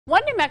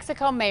One New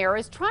Mexico mayor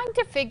is trying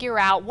to figure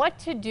out what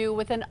to do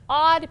with an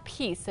odd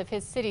piece of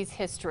his city's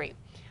history.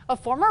 A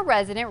former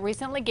resident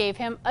recently gave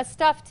him a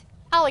stuffed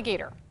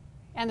alligator.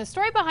 And the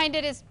story behind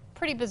it is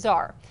pretty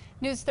bizarre.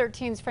 News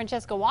 13's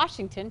Francesca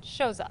Washington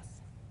shows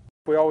us.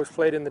 We always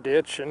played in the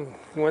ditch and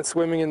went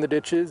swimming in the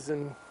ditches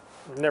and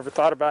never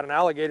thought about an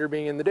alligator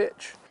being in the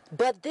ditch.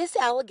 But this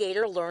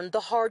alligator learned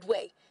the hard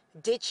way.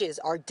 Ditches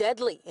are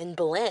deadly in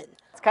Belen.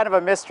 It's kind of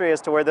a mystery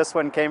as to where this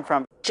one came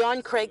from.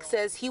 John Craig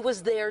says he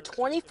was there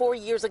 24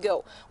 years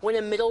ago when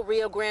a Middle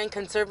Rio Grande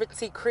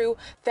Conservancy crew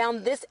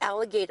found this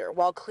alligator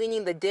while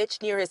cleaning the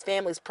ditch near his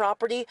family's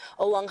property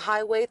along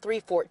Highway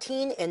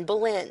 314 in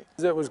Belen.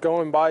 As it was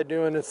going by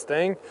doing its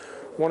thing,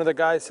 one of the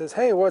guys says,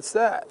 "Hey, what's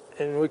that?"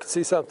 And we could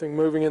see something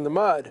moving in the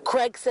mud.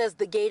 Craig says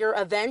the gator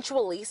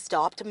eventually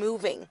stopped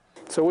moving.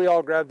 So we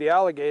all grabbed the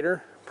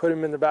alligator, put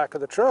him in the back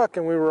of the truck,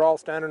 and we were all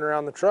standing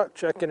around the truck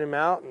checking him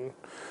out and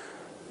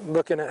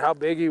looking at how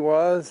big he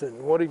was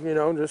and what he,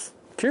 just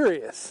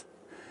curious.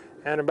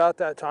 And about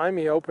that time,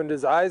 he opened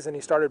his eyes and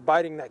he started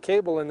biting that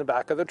cable in the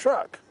back of the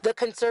truck. The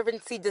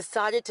Conservancy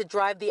decided to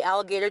drive the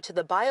alligator to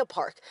the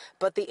biopark,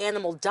 but the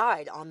animal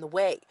died on the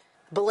way.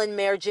 Belen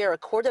Mayor Jared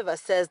Cordova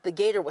says the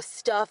gator was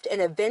stuffed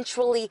and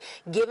eventually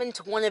given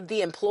to one of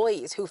the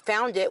employees who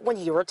found it when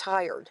he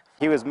retired.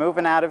 He was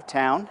moving out of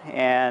town,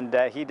 and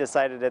he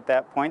decided at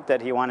that point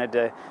that he wanted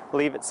to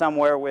leave it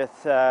somewhere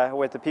with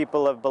the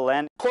people of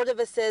Belen.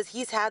 Cordova says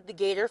he's had the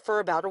gator for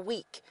about a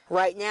week.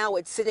 Right now,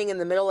 it's sitting in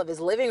the middle of his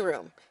living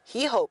room.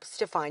 He hopes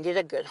to find it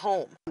a good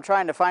home. I'm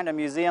trying to find a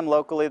museum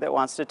locally that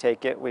wants to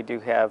take it. We do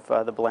have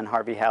the Belen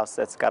Harvey House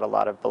that's got a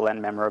lot of Belen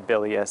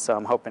memorabilia, so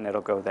I'm hoping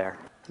it'll go there.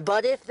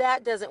 But if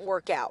that doesn't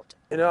work out,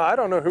 I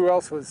don't know who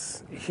else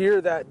was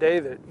here that day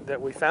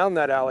that we found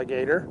that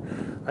alligator.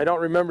 I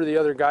don't remember the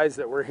other guys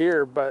that were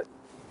here, but,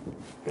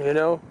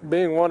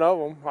 being one of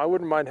them, I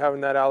wouldn't mind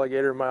having that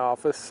alligator in my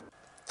office.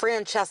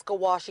 Francesca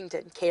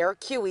Washington,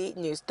 KRQE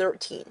News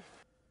 13.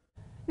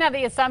 Now,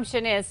 the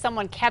assumption is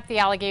someone kept the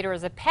alligator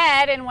as a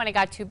pet, and when it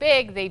got too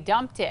big, they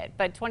dumped it.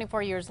 But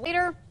 24 years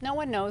later, no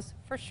one knows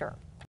for sure.